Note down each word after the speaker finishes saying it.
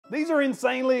These are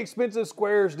insanely expensive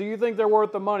squares. Do you think they're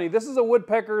worth the money? This is a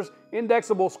Woodpeckers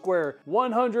indexable square,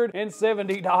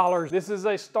 $170. This is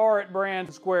a Starrett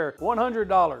brand square,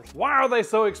 $100. Why are they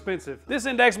so expensive? This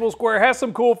indexable square has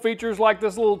some cool features like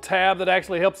this little tab that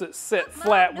actually helps it sit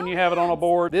flat when you have it on a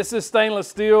board. This is stainless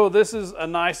steel. This is a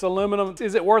nice aluminum.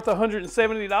 Is it worth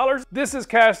 $170? This is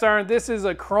cast iron. This is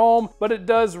a chrome, but it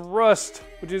does rust,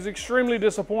 which is extremely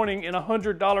disappointing in a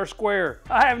 $100 square.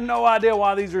 I have no idea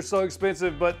why these are so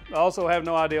expensive, but I also have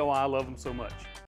no idea why I love them so much.